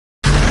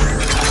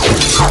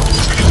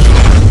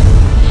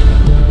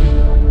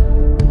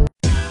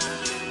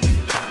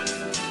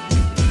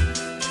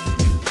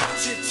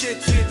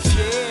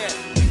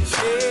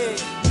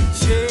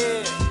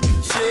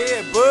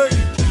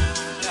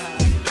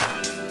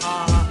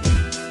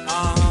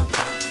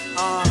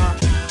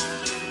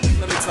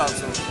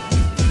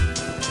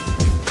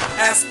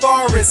As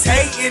far as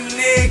hating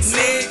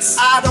niggas,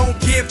 I don't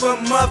give a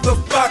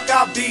motherfuck,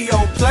 I be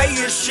on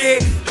player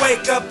shit.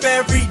 Wake up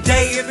every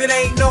day, if it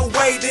ain't no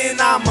way, then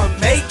I'ma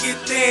make it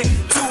then.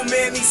 Too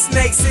many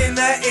snakes in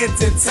the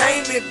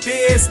entertainment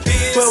biz,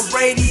 but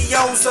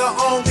radio's the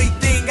only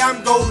thing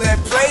I'm gon' let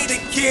play the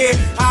kid.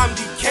 I'm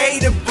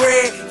Decatur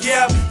bred,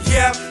 yep,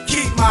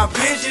 keep my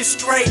vision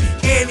straight.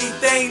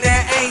 Anything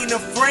that ain't a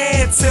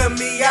friend to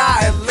me,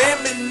 I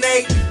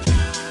eliminate.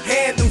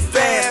 Handle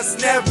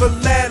fast, never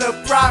let a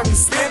problem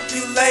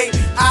stipulate.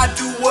 I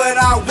do what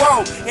I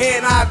want,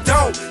 and I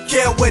don't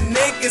care what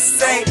niggas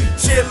say.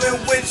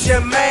 Chillin' with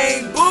your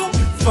main boo,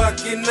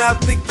 fucking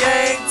up the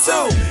game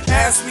too.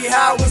 Ask me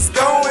how it's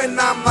going,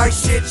 I'm like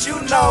shit,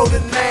 you know the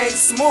name.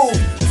 Smooth,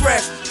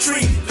 fresh,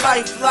 treat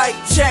life like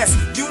chess.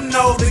 You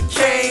know the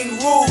cane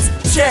rules.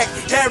 Check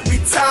every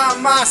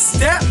time I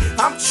step,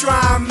 I'm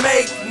trying to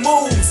make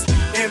moves.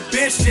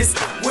 Ambitious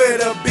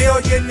with a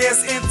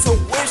billionaire's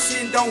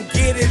intuition. Don't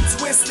get it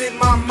twisted,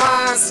 my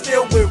mind's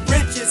filled with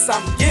riches.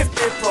 I'm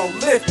gifted,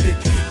 prolific,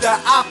 the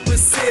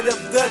opposite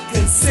of the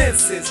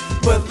consensus.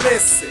 But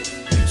listen,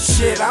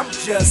 shit, I'm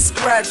just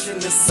scratching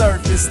the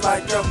surface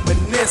like a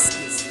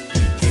meniscus.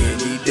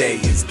 Any day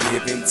is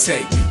give and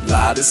take.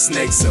 Lot of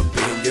snakes up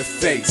in your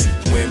face.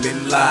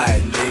 Women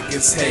lie,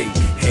 niggas hate.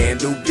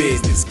 Handle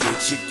business,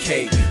 get your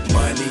cake.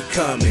 Money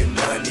coming,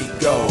 money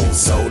goes.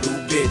 So do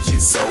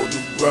bitches, so do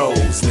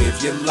bros.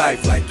 Live your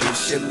life like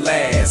it's your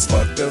last.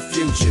 Fuck the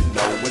future,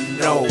 no one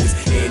knows.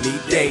 Any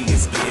day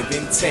is give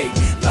and take.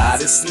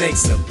 Lot of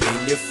snakes up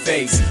in your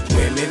face.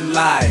 Women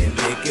lie,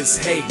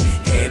 niggas hate.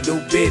 Handle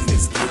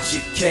business, get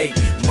your cake.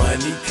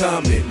 Money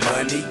coming,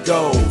 money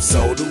goes.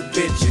 So do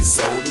bitches,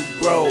 so do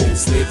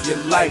bros. Live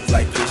your life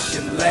like it's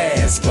your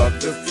last. Fuck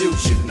the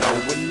future, no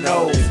one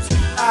knows.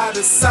 Out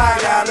of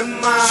sight, out of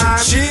mind.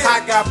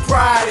 I got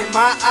pride in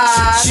my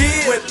eyes.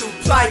 Went through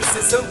plights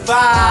and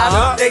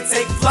survived. They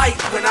take flight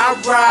when I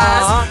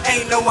rise.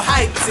 Ain't no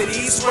hype to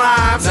these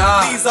rhymes.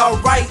 These are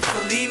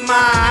rightfully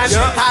mine.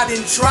 I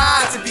done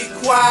tried to be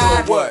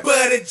quiet,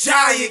 but a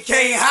giant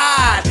can't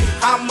hide.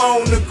 I'm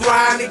on the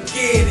grind to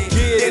get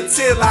it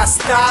until I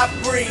stop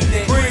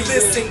breathing.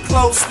 Listen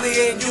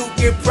closely and you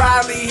can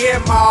probably hear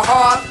my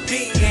heart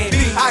beating.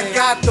 I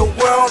got the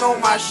world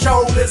on my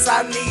shoulders,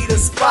 I need a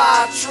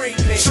spa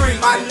treatment.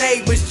 My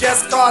neighbors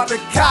just called the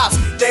cops,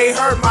 they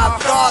heard my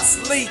thoughts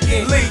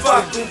leaking.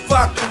 Fuck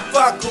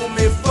 'em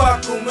and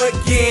fuck 'em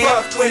again.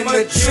 When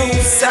the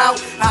truth's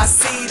out, I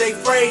see they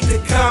afraid to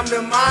come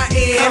to my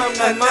end.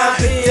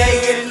 Another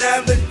day,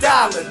 another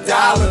dollar.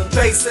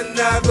 Face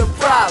another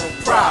problem.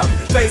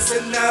 Face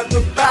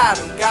another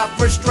battle. Got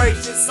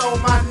frustrations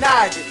on my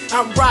noggin.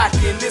 I'm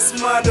rocking this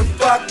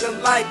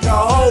motherfucker like a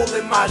hole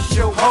in my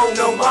shoe.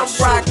 No, I'm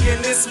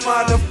rocking this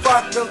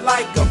motherfucker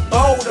like a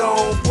boat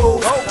on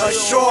fool. A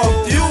short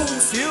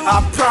fuse,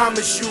 I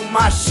promise you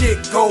my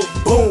shit go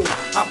boom.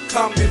 I'm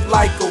coming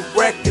like a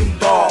wrecking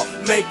ball,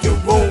 making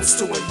rooms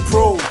to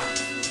improve.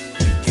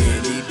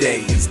 Any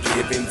day is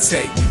give and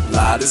take.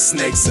 Lot of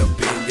snakes up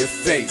in your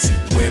face.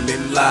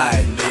 Women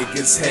lie,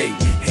 niggas hate.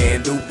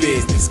 Handle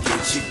business,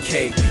 get your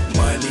cake.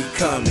 Money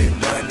coming,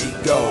 money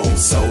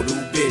goes. So do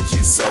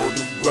bitches, so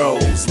do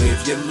bros.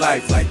 Live your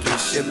life like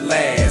it's your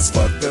last.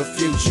 Fuck the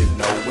future,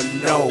 no one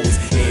knows.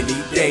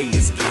 Any day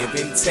is give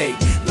and take.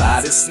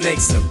 Lot of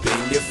snakes up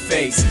in your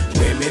face.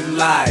 Women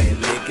lie,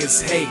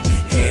 niggas hate.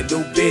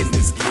 Handle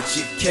business, get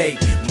your cake.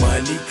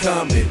 Money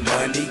coming,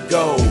 money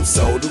goes.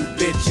 So do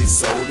bitches,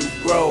 so do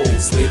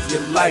bros. Live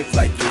your life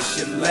like it's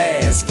your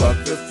last. Fuck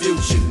the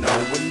future, no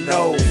one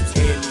knows.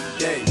 Any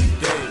day,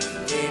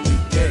 any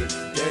day.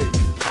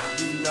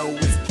 You know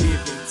it's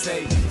give and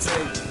take,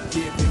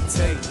 give and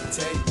take.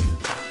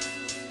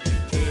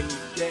 Any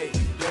day.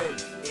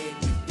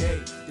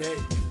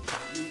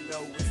 You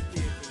know it's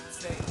give and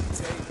take.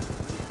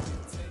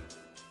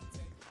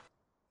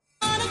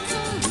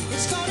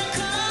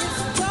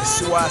 It's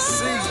who I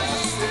see.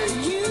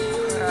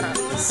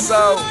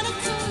 So,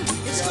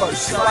 it's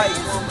first flight.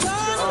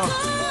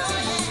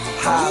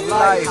 High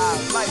life.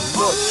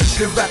 Look,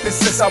 been rapping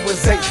since I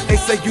was 8. They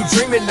say you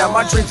dreaming, now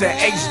my dreams are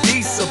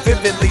HD, so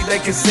vividly they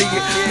can see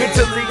it.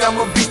 Mentally I'm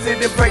a beast and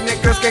pregnant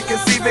girls can't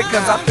conceive it,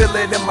 cause I feel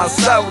it in my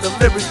soul. The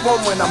lyrics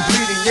warm when I'm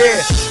bleeding,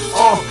 yeah.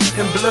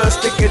 And blood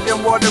thicker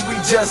than water, we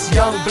just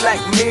young black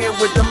men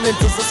with the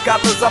mentals of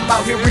scholars. I'm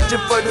out here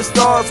reaching for the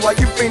stars while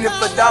you fiending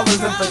for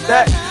dollars, and for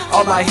that,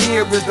 all I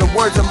hear is the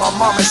words of my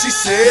mama. She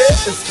said,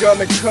 it's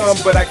gonna come,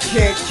 but I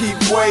can't keep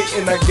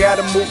waiting. I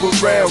gotta move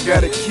around,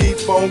 gotta keep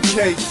on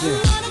caking.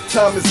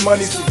 Time is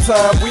money, so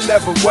time we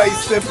never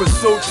waste. In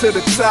pursuit to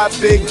the top,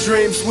 big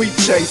dreams we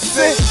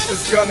chasing.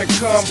 It's gonna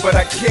come, but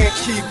I can't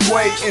keep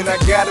waiting. I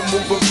gotta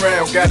move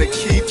around, gotta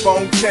keep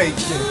on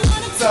caking.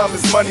 Time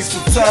is money,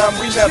 so time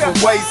we never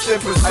waste. In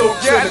pursuit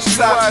to the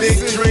top, big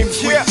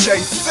dreams we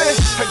chasing.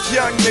 A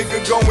young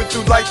nigga going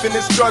through life and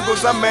its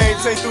struggles. I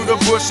maintain through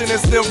the bush and it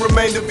still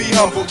remain to be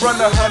humble.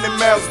 Run 100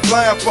 miles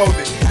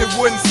blindfolded, it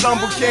wouldn't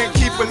stumble. Can't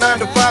keep a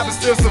 9 to 5 and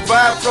still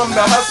survive from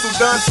the hustle.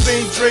 Done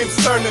seen dreams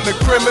turn into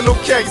criminal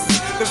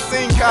cases. Done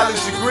seen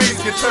college degrees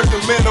get turned to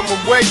minimum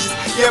wages.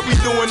 Yeah, we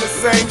doing the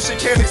same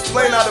shit. Can't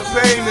explain how the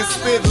pain and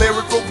spit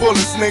lyrical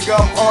bullets. Nigga,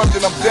 I'm armed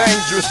and I'm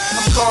dangerous.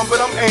 I'm calm but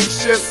I'm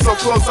anxious, so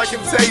close I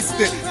can taste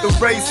it. The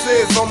race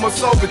is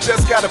almost over,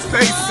 just gotta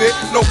pace it.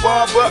 No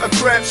bar but a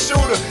crap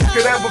shooter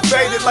could ever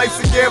fade it. Life's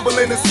a gamble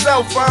in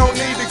itself, I don't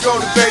need to go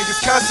to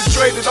Vegas.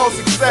 Concentrated on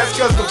success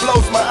cause the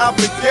blow's my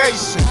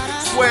obligation.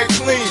 Swear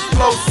clean,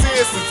 flow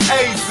serious as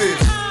aces.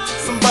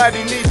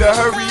 Somebody need to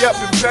hurry up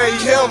and pay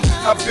him.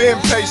 I've been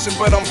patient,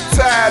 but I'm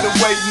tired of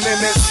waiting, and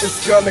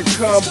it's gonna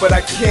come, but I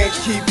can't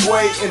keep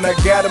waiting. I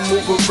gotta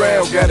move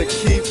around, gotta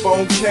keep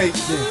on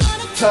caking.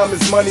 Time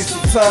is money,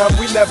 so time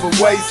we never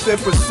waste. In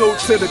pursuit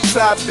to the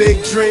top,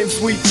 big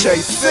dreams we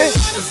chasing.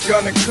 It's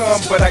gonna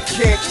come, but I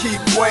can't keep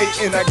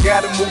waiting. I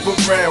gotta move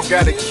around,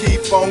 gotta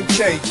keep on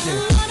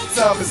caking.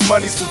 Time is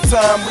money, so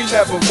time we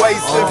never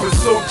waste. In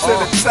pursuit to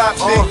the top,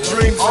 big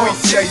dreams we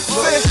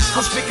chasing.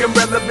 I'm speaking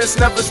relevance,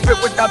 never spit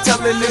without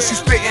telling this. You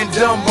spitting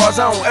dumb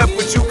bars, I don't F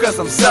with you cause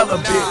I'm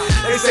celibate.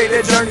 They say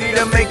that journey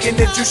to making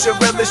it, you should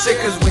relish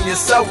it. Cause when you're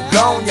so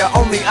gone, your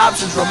only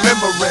option's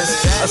remembrance.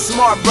 A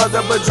smart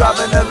brother but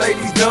driving the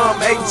ladies dumb.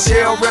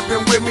 HL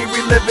reppin' with me,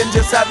 we living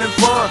just having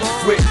fun.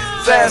 With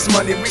fast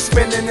money, we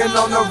spending it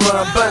on the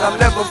run. But I'm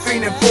never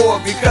fiending for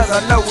it because I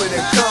know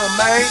it'll come,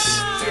 man.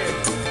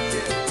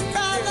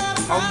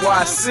 I'm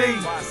YC.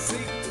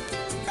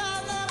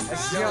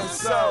 That's Young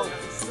Soul.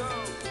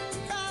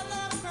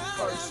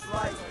 First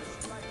flight.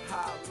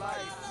 High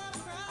life.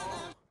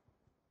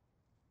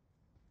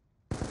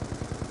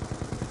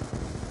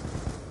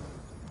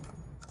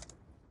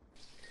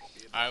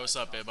 Alright, what's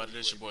up everybody?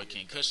 This is your boy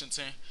King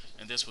Cushington,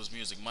 and this was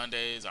Music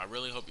Mondays. I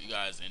really hope you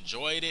guys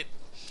enjoyed it.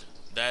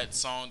 That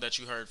song that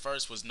you heard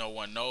first was No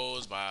One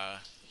Knows by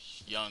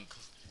Young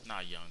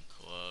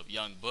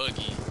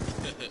Boogie.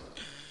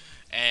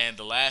 And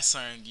the last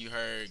song you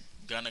heard,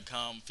 Gonna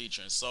Come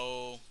featuring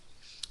Soul,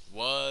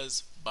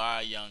 was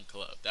by Young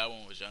Club. That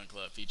one was Young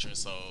Club featuring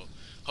Soul.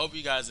 Hope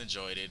you guys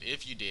enjoyed it.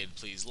 If you did,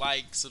 please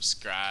like,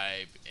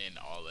 subscribe, and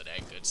all of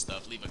that good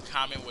stuff. Leave a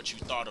comment what you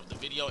thought of the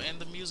video and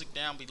the music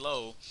down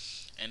below.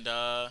 And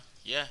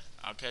yeah,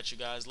 I'll catch you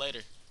guys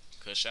later.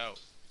 Kush out.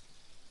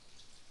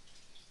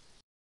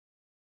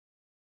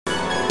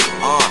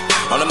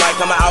 On the mic,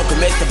 I'm an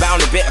alchemist,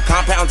 abound a bit of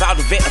compounds out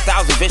of it,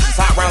 1,000 vicious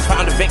hot rounds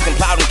found a victim,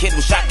 plowed and kid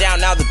was shot down.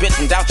 Now the bitch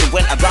and doubt you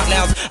when I drop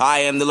nouns. I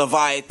am the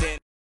Leviathan.